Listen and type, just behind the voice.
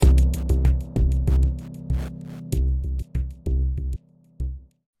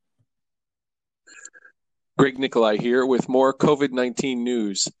Greg Nikolai here with more COVID-19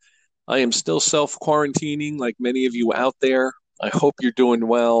 news. I am still self-quarantining like many of you out there. I hope you're doing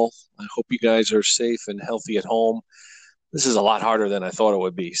well. I hope you guys are safe and healthy at home. This is a lot harder than I thought it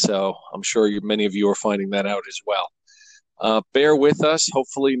would be, so I'm sure many of you are finding that out as well. Bear with us.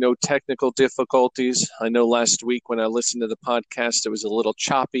 Hopefully, no technical difficulties. I know last week when I listened to the podcast, it was a little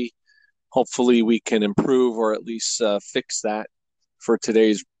choppy. Hopefully, we can improve or at least fix that for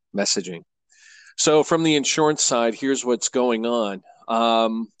today's messaging. So from the insurance side, here's what's going on.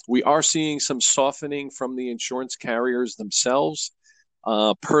 We are seeing some softening from the insurance carriers themselves.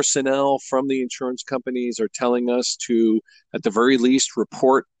 Personnel from the insurance companies are telling us to, at the very least,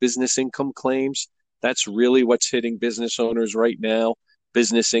 report business income claims. That's really what's hitting business owners right now.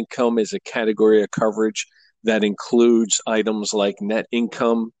 Business income is a category of coverage that includes items like net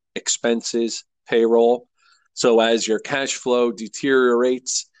income, expenses, payroll. So as your cash flow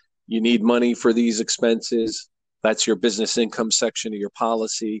deteriorates, you need money for these expenses. That's your business income section of your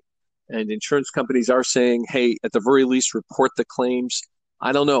policy. And insurance companies are saying, hey, at the very least, report the claims.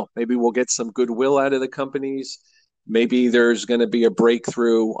 I don't know. Maybe we'll get some goodwill out of the companies. Maybe there's going to be a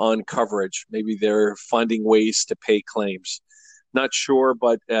breakthrough on coverage. Maybe they're finding ways to pay claims. Not sure,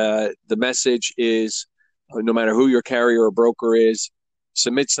 but the message is no matter who your carrier or broker is,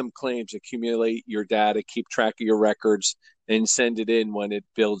 submit some claims, accumulate your data, keep track of your records, and send it in when it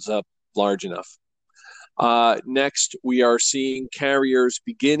builds up large enough. Next, we are seeing carriers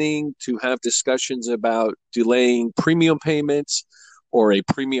beginning to have discussions about delaying premium payments or a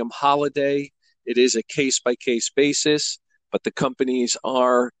premium holiday. It is a case-by-case basis, but the companies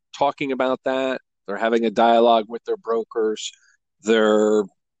are talking about that. They're having a dialogue with their brokers. They're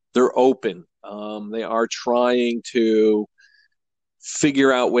open. They are trying to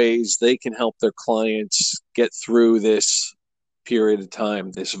figure out ways they can help their clients get through this period of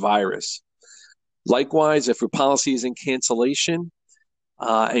time, this virus. Likewise, if your policy is in cancellation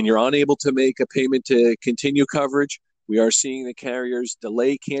and you're unable to make a payment to continue coverage, we are seeing the carriers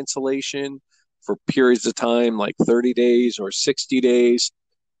delay cancellation for periods of time like 30 days or 60 days.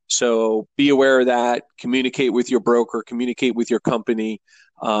 So be aware of that. Communicate with your broker, communicate with your company.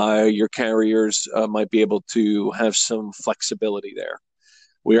 Your carriers might be able to have some flexibility there.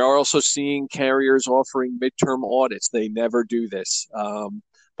 We are also seeing carriers offering midterm audits. They never do this.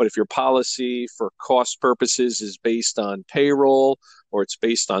 But if your policy for cost purposes is based on payroll or it's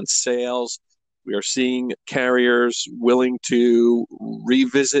based on sales, we are seeing carriers willing to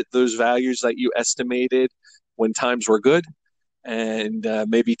revisit those values that you estimated when times were good and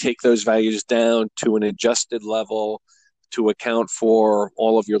maybe take those values down to an adjusted level to account for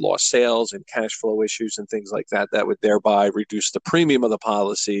all of your lost sales and cash flow issues and things like that. That would thereby reduce the premium of the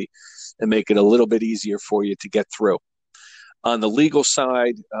policy and make it a little bit easier for you to get through. On the legal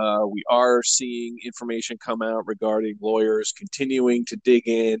side, we are seeing information come out regarding lawyers continuing to dig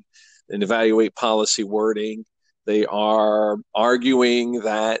in and evaluate policy wording. They are arguing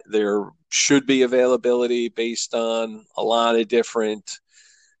that there should be availability based on a lot of different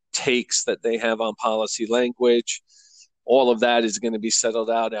takes that they have on policy language. All of that is going to be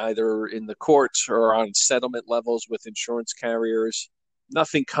settled out either in the courts or on settlement levels with insurance carriers.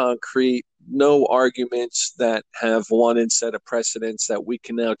 Nothing concrete, no arguments that have won and set a precedence that we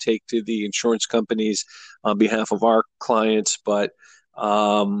can now take to the insurance companies on behalf of our clients, but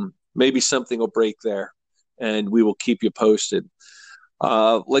maybe something will break there, and we will keep you posted.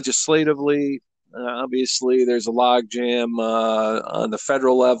 Legislatively, obviously, there's a logjam on the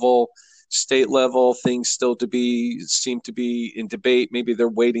federal level. State level, things still seem to be in debate. Maybe they're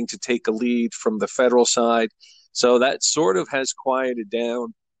waiting to take a lead from the federal side. So that sort of has quieted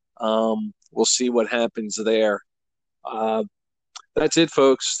down. We'll see what happens there. That's it,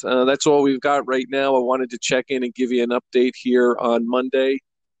 folks. That's all we've got right now. I wanted to check in and give you an update here on Monday,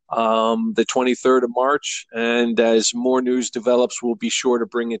 the 23rd of March. And as more news develops, we'll be sure to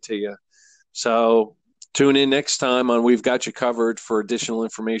bring it to you. So tune in next time on We've Got You Covered for additional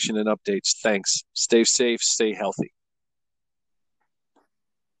information and updates. Thanks. Stay safe, stay healthy.